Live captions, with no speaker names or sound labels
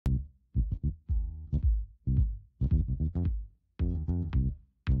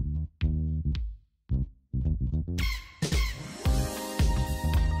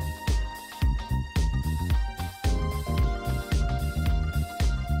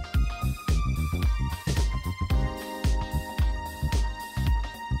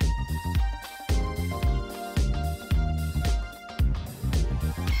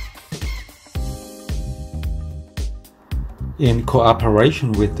In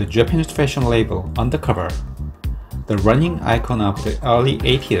cooperation with the Japanese fashion label Undercover, the running icon of the early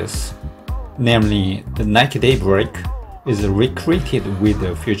 80s, namely the Nike Daybreak, is recreated with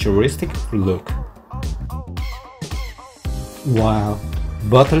a futuristic look. While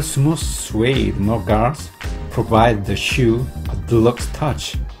butter smooth suede mudguards provide the shoe a deluxe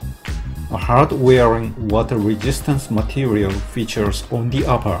touch, a hard-wearing water-resistant material features on the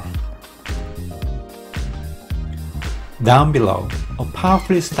upper. Down below, a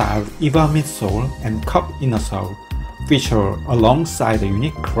powerfully styled EVA midsole and cup inner sole feature alongside a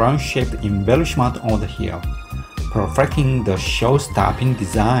unique crown-shaped embellishment on the heel, perfecting the show-stopping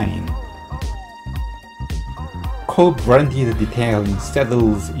design. Co-branded detailing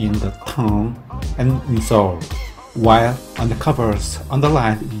settles in the tongue and insole, while Undercover's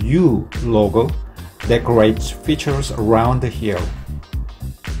underlined U logo decorates features around the heel.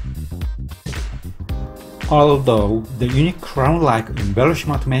 Although the unique crown-like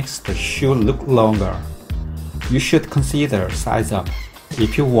embellishment makes the shoe look longer, you should consider size up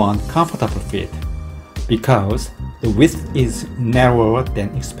if you want comfortable fit, because the width is narrower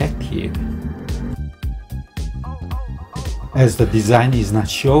than expected. As the design is not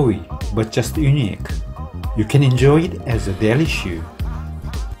showy but just unique, you can enjoy it as a daily shoe.